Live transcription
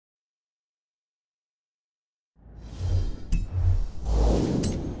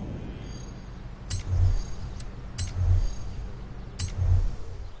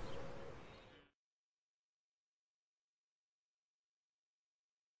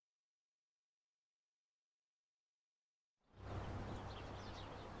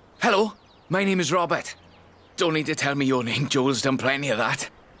Hello, my name is Robert. Don't need to tell me your name, Joel's done plenty of that.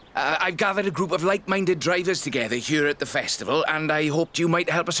 I've gathered a group of like-minded drivers together here at the festival, and I hoped you might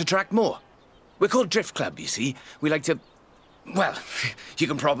help us attract more. We're called Drift Club, you see. We like to... well, you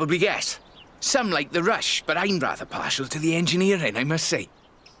can probably guess. Some like the rush, but I'm rather partial to the engineering, I must say.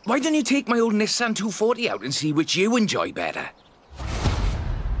 Why don't you take my old Nissan 240 out and see which you enjoy better?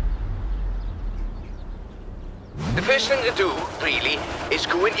 The first thing to do, really, is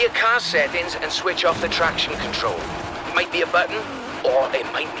go into your car's settings and switch off the traction control. It might be a button, or it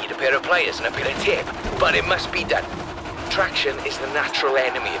might need a pair of pliers and a bit of tape, but it must be done. Traction is the natural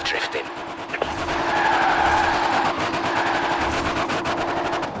enemy of drifting.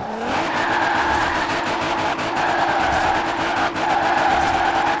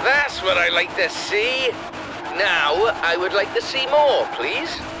 That's what I like to see. Now, I would like to see more,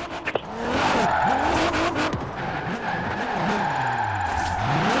 please.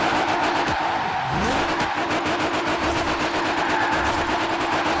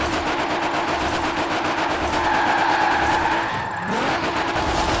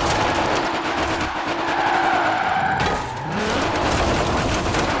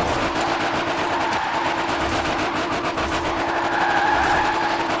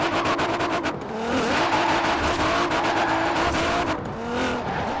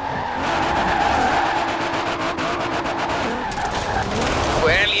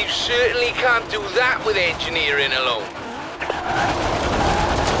 Certainly can't do that with engineering alone.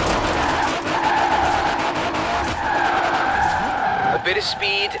 A bit of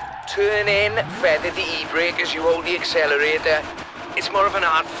speed, turn in, feather the e-brake as you hold the accelerator. It's more of an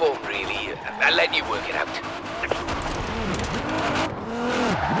art form, really. I'll let you work it out.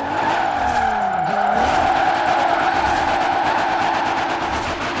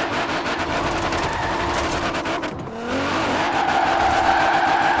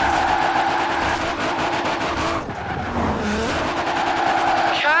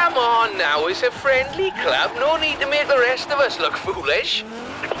 Now it's a friendly club, no need to make the rest of us look foolish.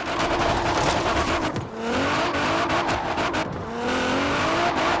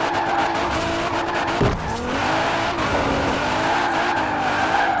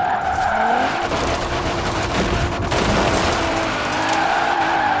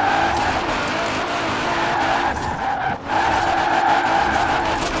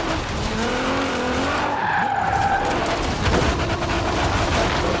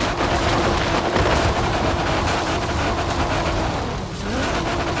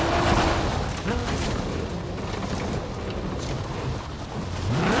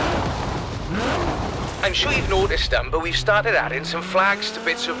 I'm sure you've noticed them, but we've started adding some flags to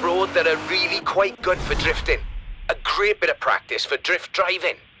bits of road that are really quite good for drifting. A great bit of practice for drift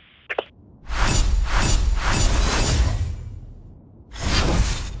driving.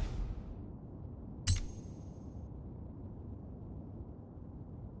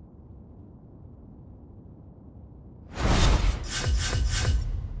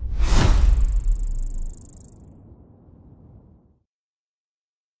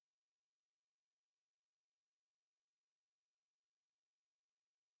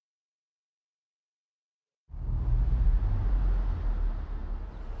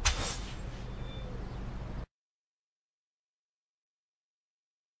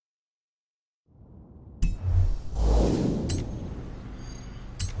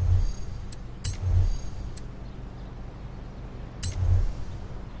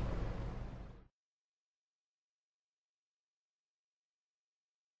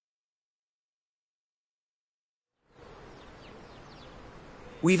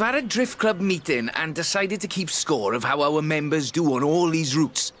 We've had a Drift Club meeting and decided to keep score of how our members do on all these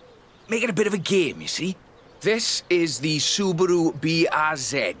routes. Make it a bit of a game, you see. This is the Subaru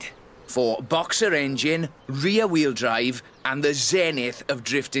BRZ for boxer engine, rear wheel drive, and the zenith of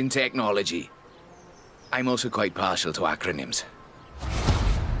drifting technology. I'm also quite partial to acronyms.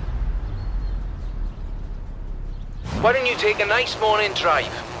 Why don't you take a nice morning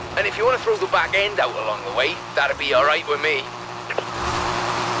drive? And if you want to throw the back end out along the way, that'd be all right with me.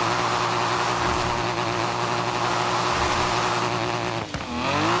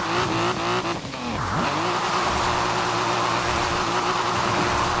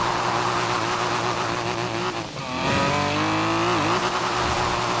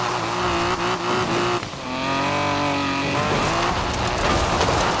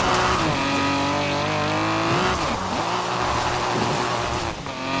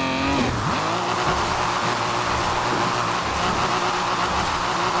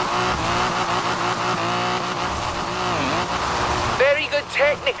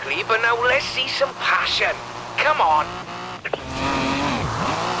 Technically, 3, but now let's see some passion. Come on.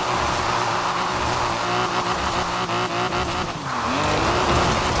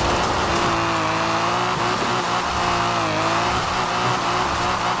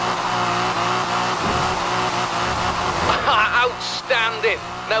 landing.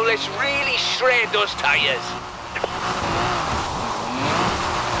 Now let's really shred those tyres.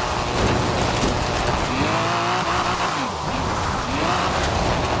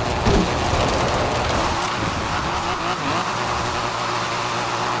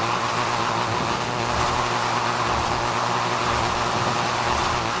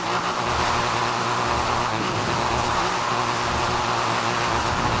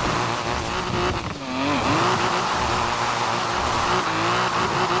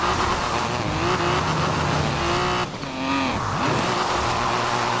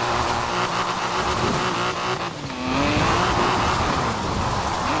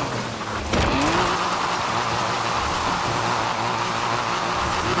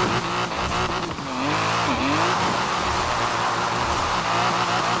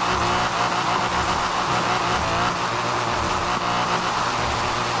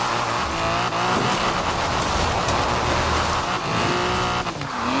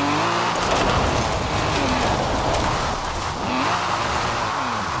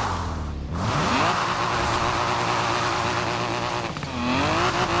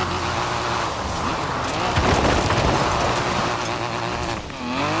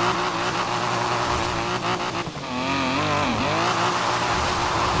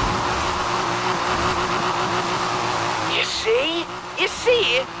 You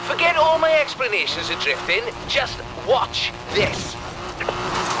see? Forget all my explanations of drifting. Just watch this.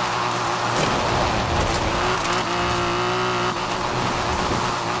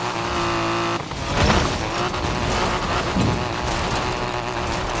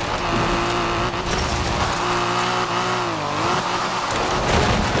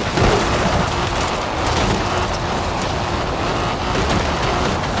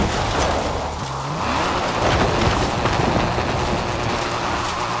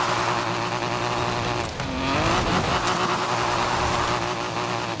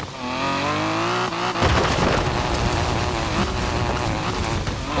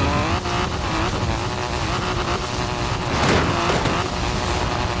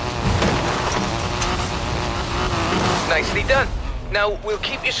 Nicely done. Now, we'll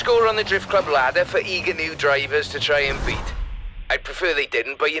keep your score on the Drift Club ladder for eager new drivers to try and beat. I'd prefer they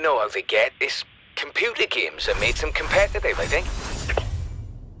didn't, but you know how they get. This computer games have made them competitive, I think.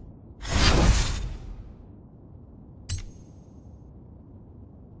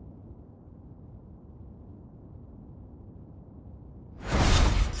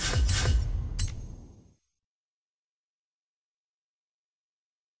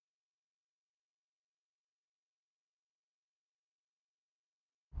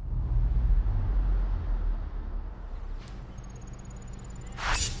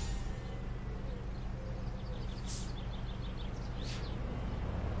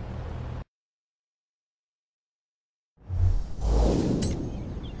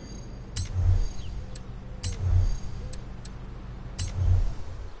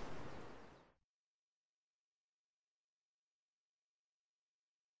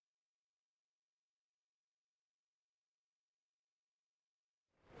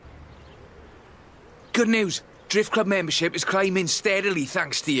 Good news. Drift Club membership is climbing steadily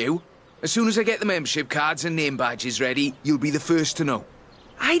thanks to you. As soon as I get the membership cards and name badges ready, you'll be the first to know.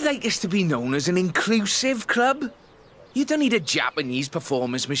 I'd like us to be known as an inclusive club. You don't need a Japanese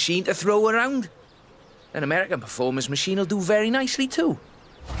performance machine to throw around. An American performance machine will do very nicely too.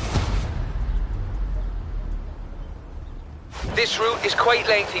 This route is quite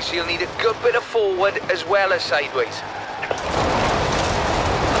lengthy, so you'll need a good bit of forward as well as sideways.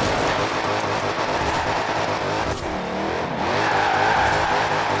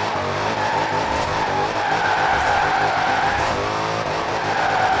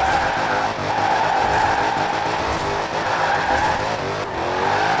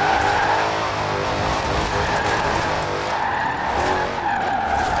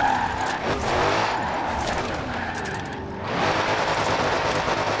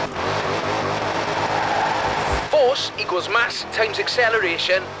 Force equals mass times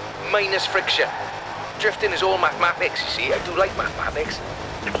acceleration minus friction. Drifting is all mathematics, you see. I do like mathematics.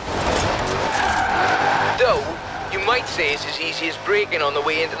 Though, you might say it's as easy as braking on the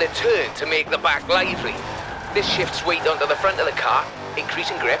way into the turn to make the back lively. This shifts weight onto the front of the car,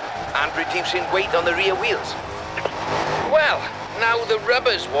 increasing grip and reducing weight on the rear wheels. Well, now the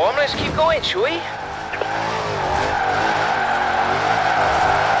rubber's warm, let's keep going, shall we?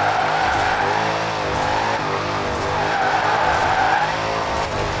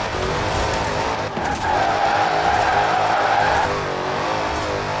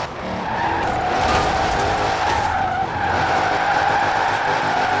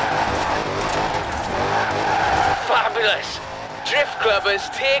 Drift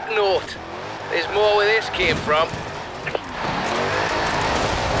clubbers, take note. There's more where this came from.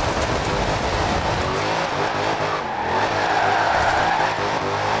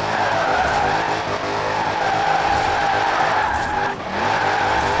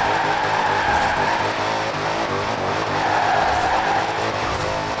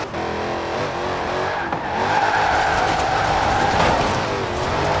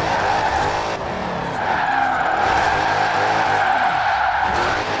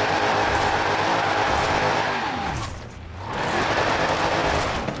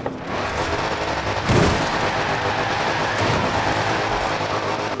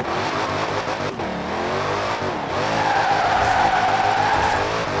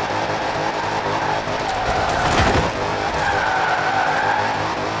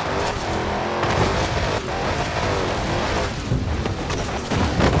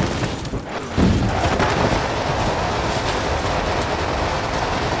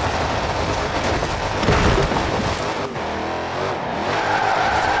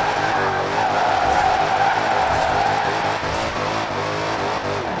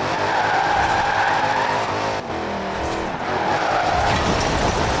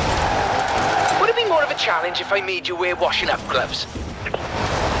 Challenge if I made you wear washing up gloves.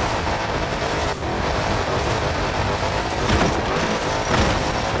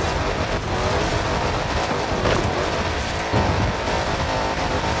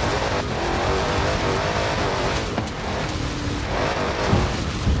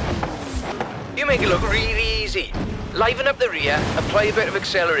 You make it look really easy. Liven up the rear, apply a bit of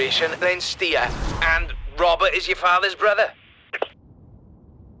acceleration, then steer, and Robert is your father's brother.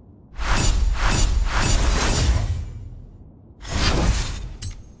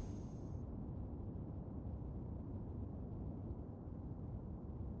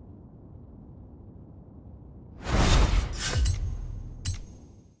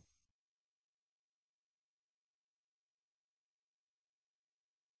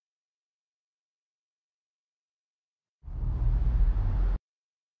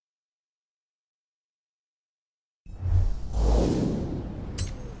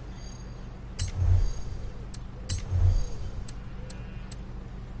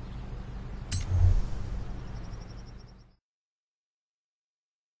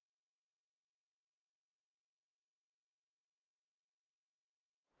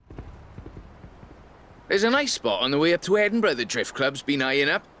 There's a nice spot on the way up to Edinburgh the Drift Club's been eyeing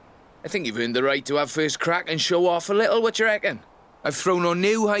up. I think you've earned the right to have first crack and show off a little, what you reckon? I've thrown on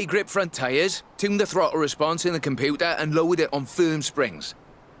new high-grip front tyres, tuned the throttle response in the computer and lowered it on firm springs.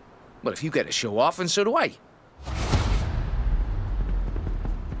 Well, if you get to show off, and so do I.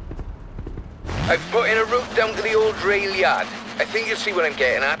 I've put in a route down to the old rail yard. I think you'll see what I'm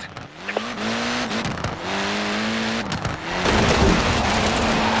getting at.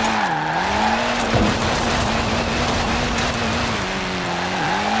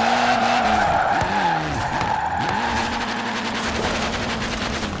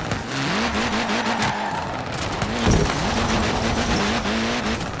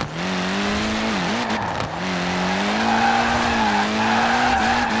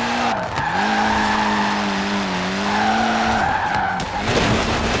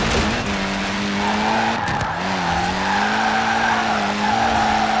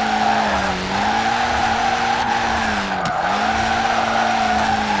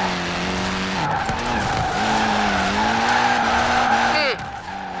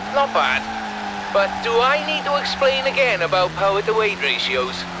 Not bad. But do I need to explain again about power to weight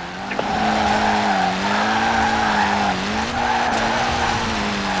ratios?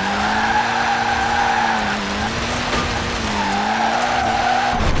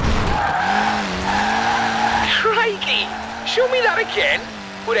 Crikey! Show me that again,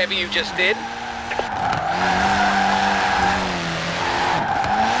 whatever you just did.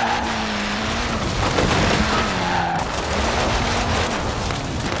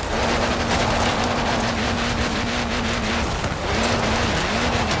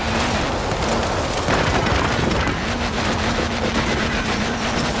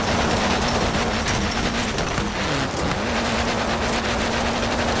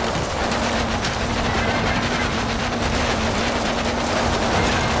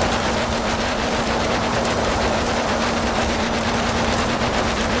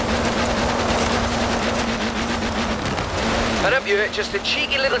 And up here, just a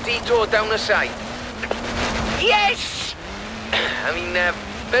cheeky little detour down the side. Yes! I mean,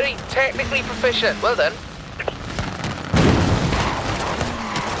 very technically proficient. Well done.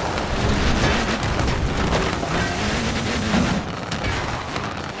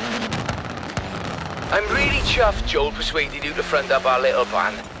 I'm really chuffed Joel persuaded you to front up our little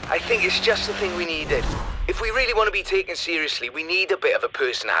band. I think it's just the thing we needed. If we really want to be taken seriously, we need a bit of a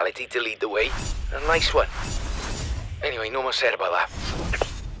personality to lead the way. A nice one. Anyway, no more said about that.